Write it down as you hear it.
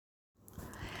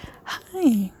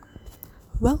Hi,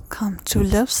 welcome to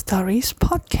Love Stories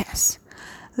Podcast.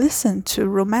 Listen to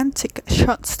romantic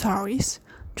short stories,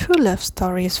 true love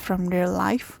stories from real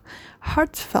life,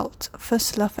 heartfelt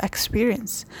first love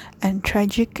experience, and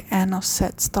tragic and of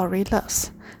sad story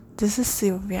loves. This is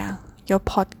Sylvia, your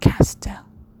podcaster.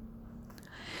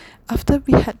 After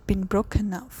we had been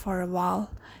broken up for a while,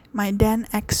 my then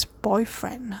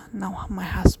ex-boyfriend, now my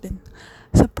husband,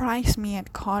 surprised me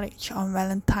at college on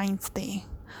Valentine's Day.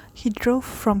 He drove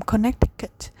from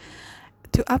Connecticut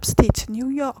to upstate New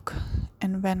York,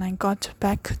 and when I got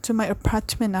back to my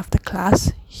apartment after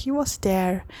class, he was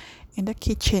there in the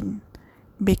kitchen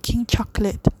baking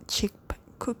chocolate chip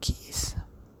cookies.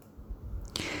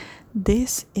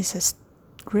 This is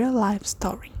a real life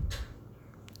story.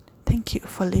 Thank you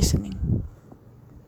for listening.